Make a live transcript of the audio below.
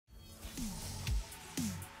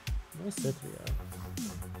Nice Cithria.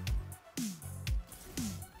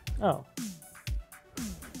 Oh.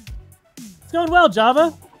 It's going well,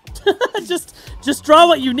 Java. just draw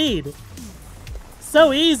what you need.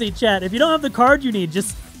 So easy, chat. If you don't have the card you need,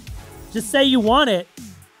 just say you want it,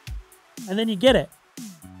 and then you get it.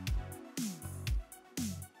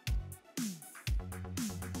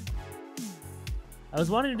 I was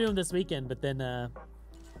wanting to do them this weekend, but then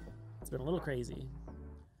it's been a little crazy.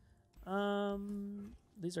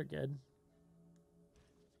 These are good.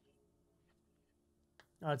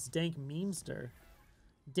 Oh, it's Dank Memester.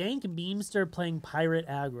 Dank Memester playing Pirate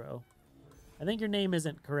Aggro. I think your name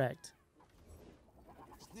isn't correct.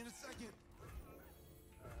 Need a second.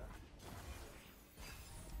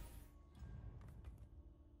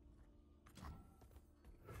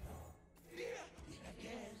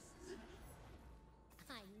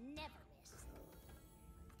 I never miss.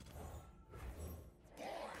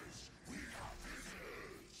 Boys, we have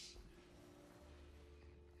visitors.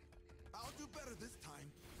 I'll do better this time.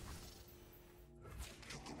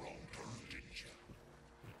 Took the wrong turn, didn't you?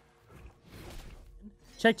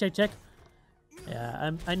 Check, check, check.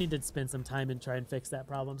 Yeah, I need to spend some time and try and fix that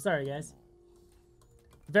problem. Sorry, guys.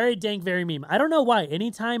 Very dank, very meme. I don't know why.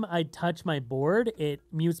 Anytime I touch my board, it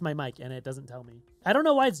mutes my mic and it doesn't tell me. I don't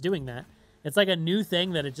know why it's doing that. It's like a new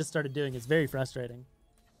thing that it just started doing. It's very frustrating.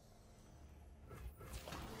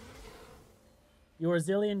 Your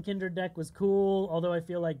Zillion Kindred deck was cool, although I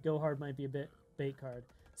feel like Go Hard might be a bit bait card.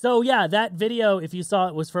 So yeah, that video, if you saw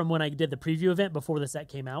it, was from when I did the preview event before the set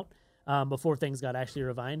came out. Before things got actually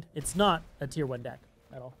refined. It's not a tier 1 deck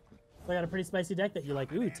at all. So I got a pretty spicy deck that you're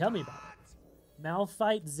like, ooh, tell me about it.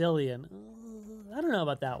 Malphite Zillion. I don't know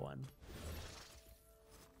about that one.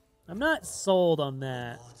 I'm not sold on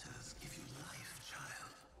that.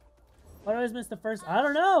 Why do I always miss the first? I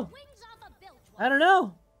don't know. I don't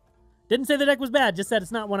know. Didn't say the deck was bad. Just said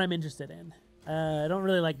it's not one I'm interested in. I don't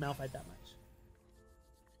really like Malphite that much.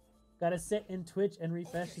 Gotta sit in Twitch and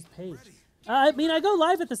refresh his page. I mean, I go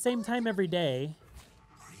live at the same time every day.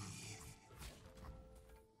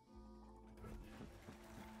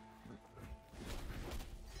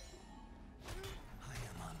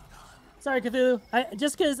 Sorry, Cthulhu.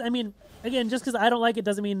 Just because, I mean, again, just because I don't like it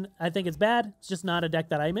doesn't mean I think it's bad. It's just not a deck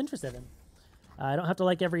that I'm interested in. I don't have to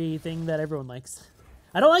like everything that everyone likes.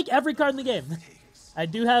 I don't like every card in the game. I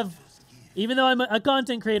do have, even though I'm a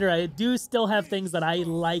content creator, I do still have things that I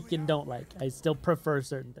like and don't like. I still prefer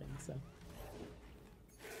certain things, so.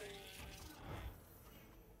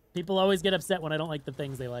 People always get upset when I don't like the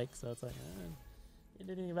things they like, so it's like, can't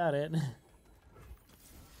do anything about it.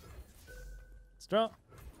 Straw.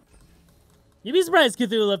 You'd be surprised,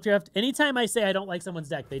 Cthulhu Lovecraft. Anytime I say I don't like someone's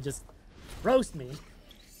deck, they just roast me.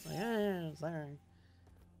 Like, yeah, sorry.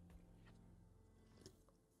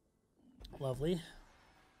 Lovely.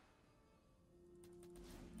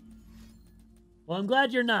 Well, I'm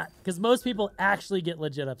glad you're not, because most people actually get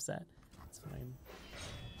legit upset. It's fine.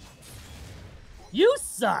 You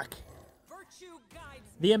suck.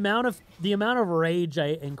 The amount of rage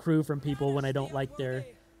I accrue from people when I don't like their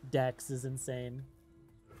decks is insane.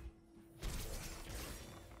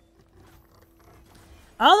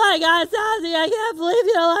 Oh my God, Saucy! I can't believe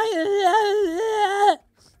you like it.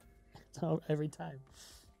 Oh, every time.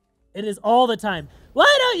 It is all the time.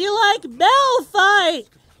 Why don't you like Malphite?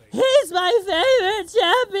 He's my favorite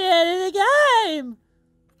champion in the game.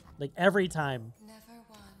 Like every time.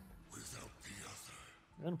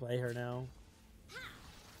 I'm gonna play her now.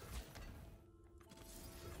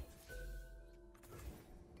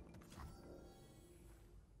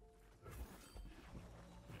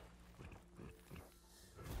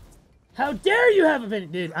 How dare you have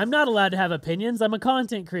opinions? Dude, I'm not allowed to have opinions. I'm a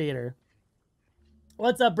content creator.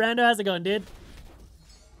 What's up, Brando? How's it going, dude?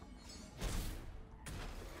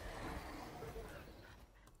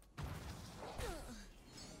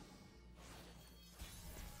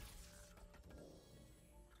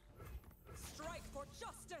 Strike for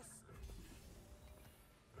justice.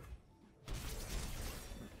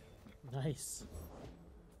 Nice.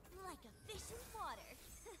 Like a fish in water.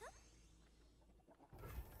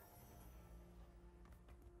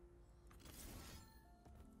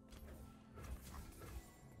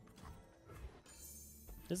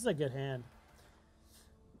 This is a good hand.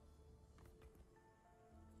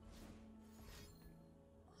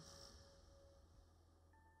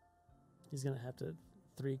 He's gonna have to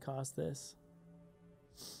 3-cost this.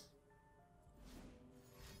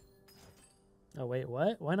 Oh wait,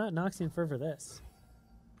 what? Why not Noxian Fur for this?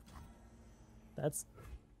 That's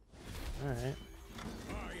alright.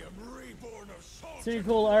 Pretty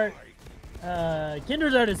cool art.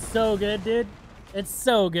 Kindred's art is so good, dude. It's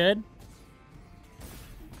so good.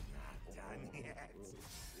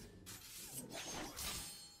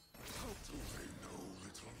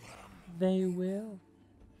 they will.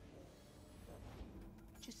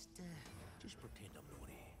 Just pretend I'm not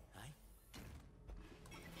here, eh?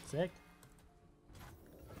 Sick.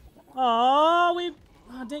 Oh,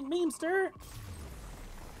 dang memester.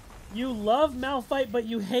 You love Malphite, but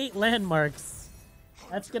you hate landmarks.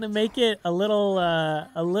 That's gonna make it a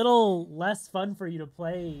little less fun for you to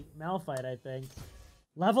play Malphite, I think.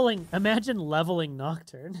 Imagine leveling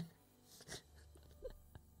Nocturne.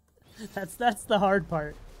 That's the hard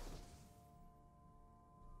part.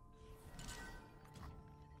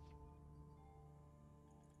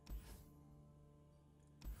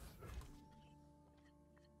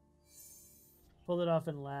 Pulled it off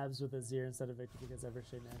in labs with a 0 instead of Victor because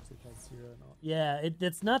Evershade actually has 0 and all. Yeah,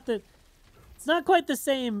 it's not quite the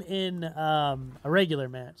same in a regular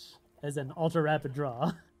match as an ultra rapid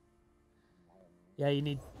draw. Yeah, you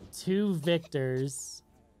need 2 victors.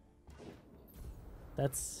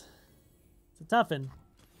 It's a toughin'.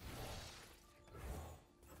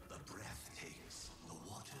 The breath takes, the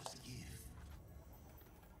waters give.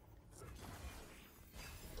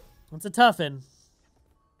 It's a toughin'.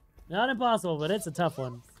 Not impossible, but it's a tough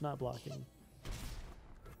one. It's not blocking.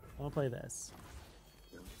 I want to play this.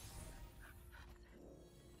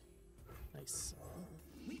 Nice.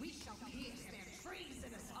 We shall pierce their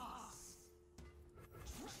treasonous hearts.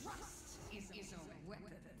 Trust is a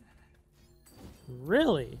weapon.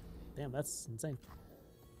 Really? Damn, that's insane.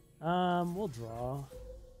 We'll draw.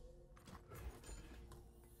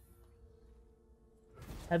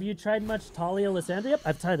 Have you tried much Talia Lysandra? Yep,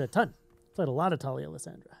 I've tried a ton. Played a lot of Talia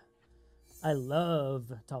Lysandra. I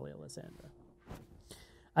love Talia Lysandra.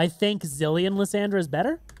 I think Zillion Lysandra is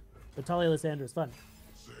better, but Talia Lysandra is fun.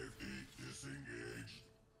 Safety disengaged.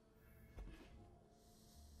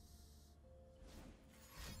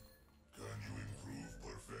 Can you improve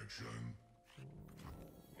perfection?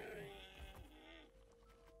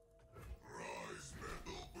 Rise,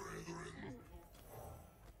 metal brethren.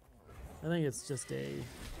 I think it's just a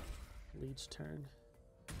leech turn.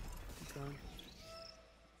 Keep going.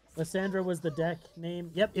 Lysandra was the deck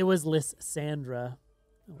name. Yep, it was Lysandra.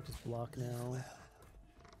 I'll just block now.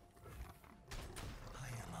 I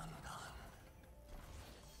am undone.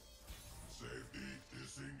 Safety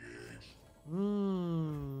disengaged.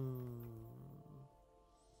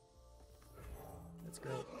 That's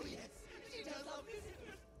great.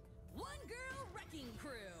 One girl wrecking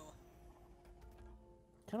crew.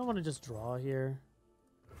 Kind of want to just draw here.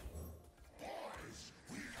 Boys,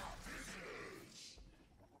 we have visitors.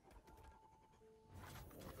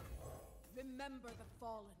 Remember the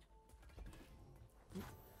fallen.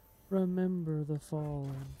 Remember the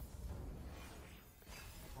fallen.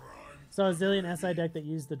 So a Zillion SI deck that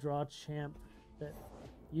used the draw champ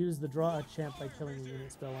a champ by killing a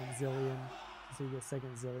unit spell on Zillion. So you get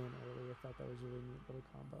second Zillion early. I thought that was a really neat little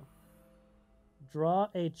combo. Draw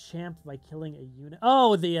a champ by killing a unit.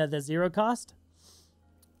 Oh, the 0 cost?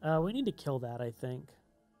 We need to kill that, I think.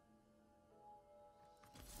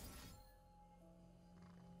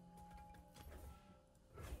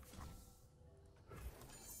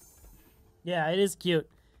 Yeah, it is cute.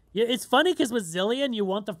 Yeah, it's funny because with Zillion, you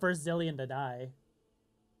want the first Zillion to die.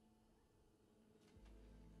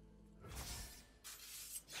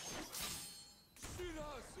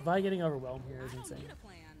 Vi getting overwhelmed here is insane.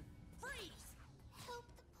 Freeze! Help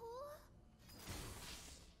the poor.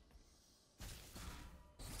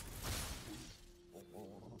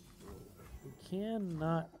 We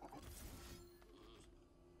cannot.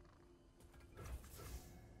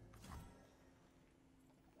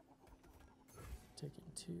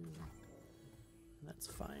 Taking 2. And that's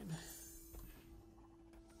fine.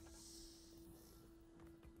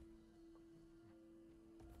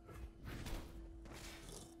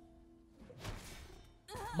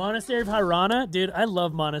 Monastery of Hirana? Dude, I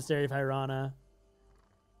love Monastery of Hirana.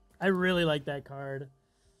 I really like that card.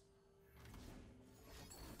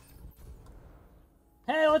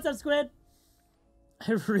 Hey, what's up, Squid?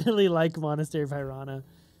 I really like Monastery of Hirana.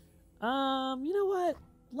 You know what?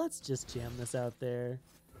 Let's just jam this out there.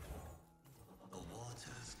 The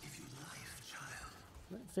waters give you life, child.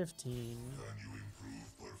 We're at 15. Can you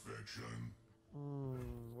improve perfection?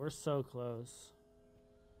 We're so close.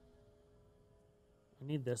 I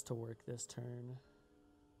need this to work this turn.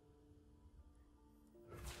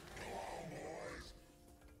 I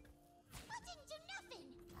didn't do nothing.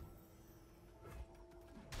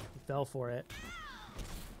 Fell for it.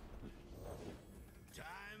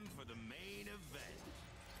 Time for the main event.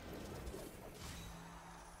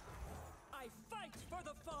 I fight for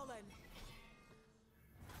the fallen.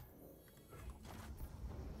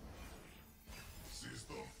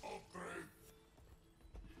 System upgrade.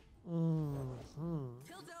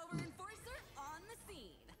 Tildo reinforcements.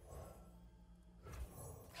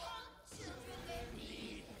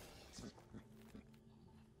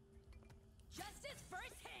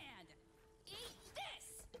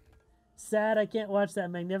 Sad I can't watch that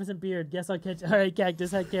magnificent beard. Guess I'll catch. All right,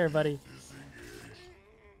 Cactus. Heck care, buddy.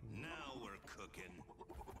 Now we're cooking.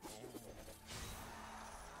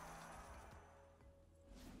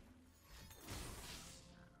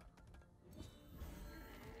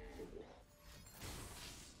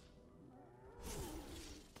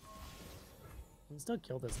 We can still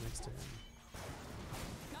kill this next turn.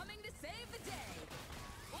 Coming to save the day.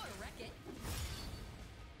 Or wreck it.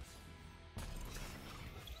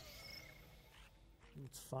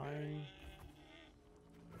 It's fine.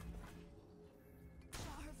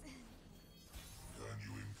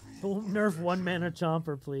 Don't nerf one mana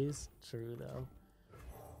chomper, please. True though.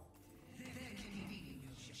 There can be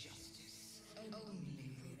no justice, only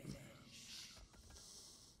revenge.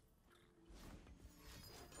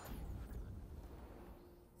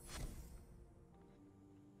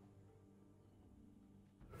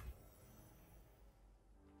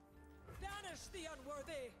 Banish the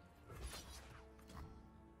unworthy!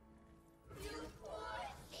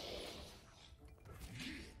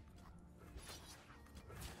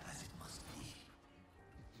 As it must be.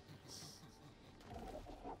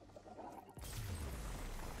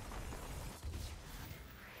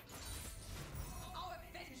 Our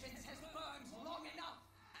vengeance has burned long enough.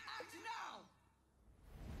 Act now!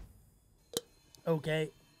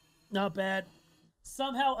 Okay. Not bad.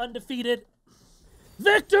 Somehow undefeated.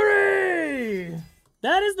 Victory!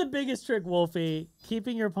 That is the biggest trick, Wolfie.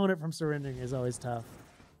 Keeping your opponent from surrendering is always tough.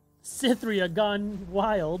 Cithria gone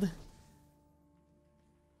wild.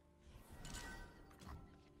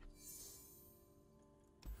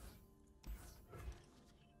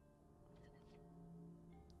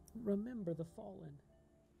 Remember the fallen.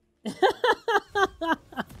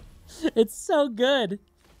 It's so good.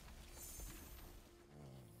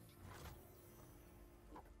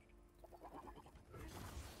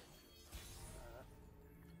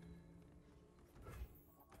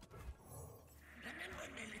 Remember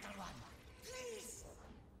me, little one. Please.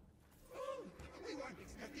 We weren't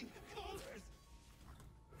expecting callers.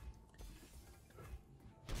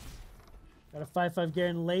 Got a 5/5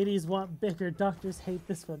 Garen. Ladies want bicker. Doctors hate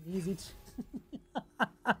this one. Easy.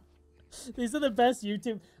 These are the best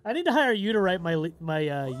YouTube. I need to hire you to write my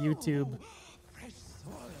YouTube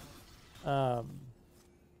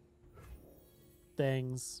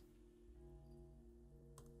things.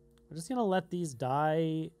 We're just gonna let these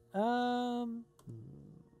die. I'm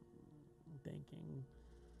thinking,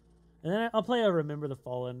 and then I'll play a Remember the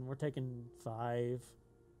Fallen. We're taking 5.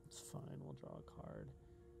 It's fine. We'll draw a card.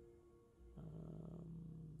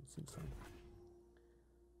 Seems fine.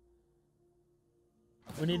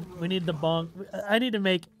 We need the bonk. I need to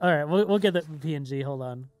make. All right, we'll get the PNG. Hold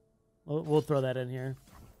on, we'll throw that in here.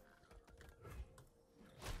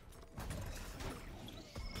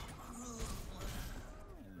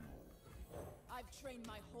 I've trained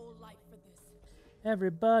my whole life for this.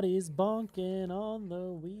 Everybody's bonking on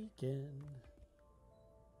the weekend.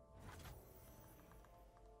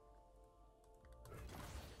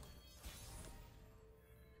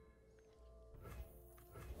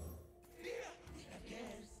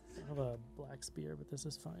 I have a black spear, but this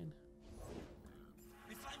is fine.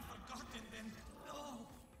 If I'm forgotten, then no.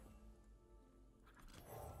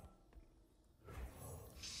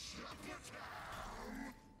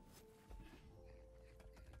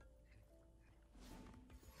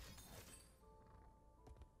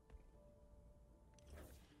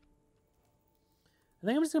 I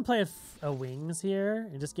think I'm just gonna play a wings here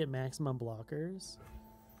and just get maximum blockers.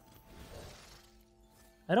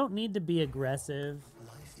 I don't need to be aggressive.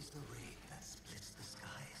 Life is the ray that splits the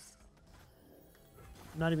skies.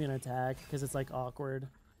 I'm not even gonna attack because it's like awkward.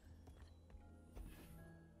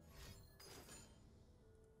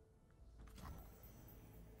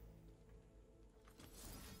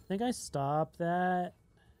 I think I stopped that.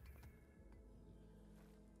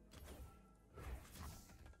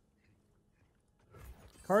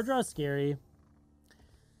 Card draw is scary.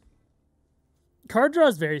 Card draw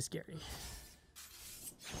is very scary.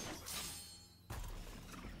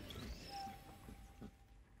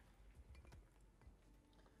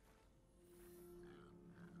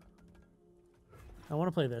 I want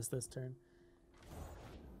to play this turn.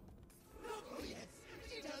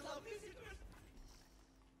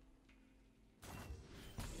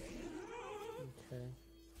 Okay.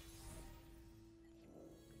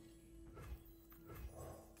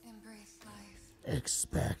 Embrace life.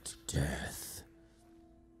 Expect death.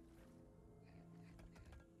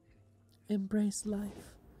 Embrace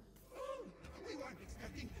life. We weren't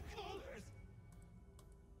expecting callers.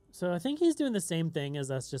 So I think he's doing the same thing as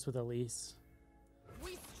us, just with Elise.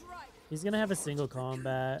 We strike. He's gonna have a single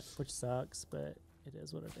combat, which sucks, but It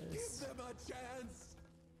is what it is. Give them a chance.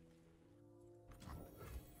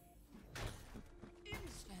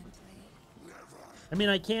 Instantly. I mean,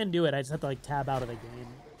 I can do it. I just have to like tab out of the game.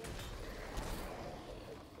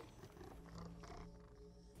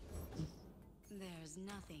 There's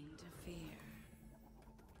nothing to fear.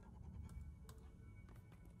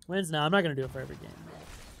 Wins? No, I'm not gonna do it for every game.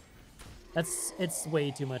 It's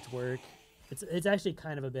way too much work. It's actually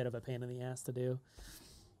kind of a bit of a pain in the ass to do.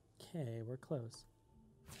 Okay, we're close.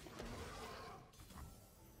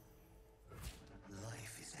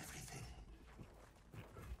 Life is everything.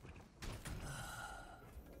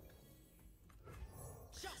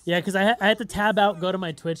 Yeah, because I had to tab out, go to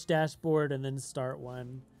my Twitch dashboard, and then start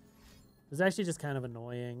one. It was actually just kind of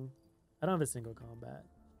annoying. I don't have a single combat.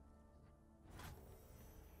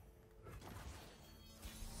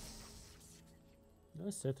 No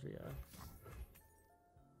Cithria.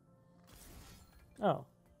 Oh.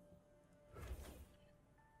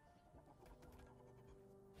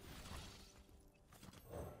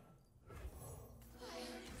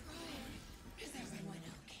 Is everyone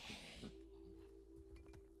okay?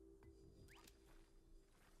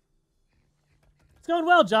 It's going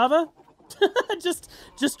well, Java.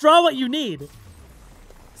 just draw what you need.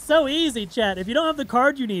 So easy, chat. If you don't have the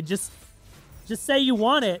card you need, just say you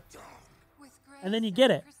want it, With grace and then you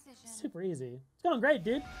get it. precision. Super easy. It's going great,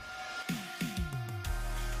 dude.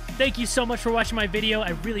 Thank you so much for watching my video. I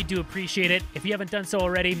really do appreciate it. If you haven't done so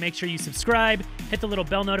already, make sure you subscribe, hit the little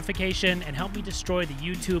bell notification, and help me destroy the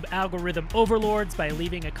YouTube algorithm overlords by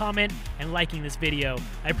leaving a comment and liking this video.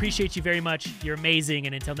 I appreciate you very much. You're amazing,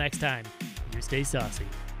 and until next time, you stay saucy.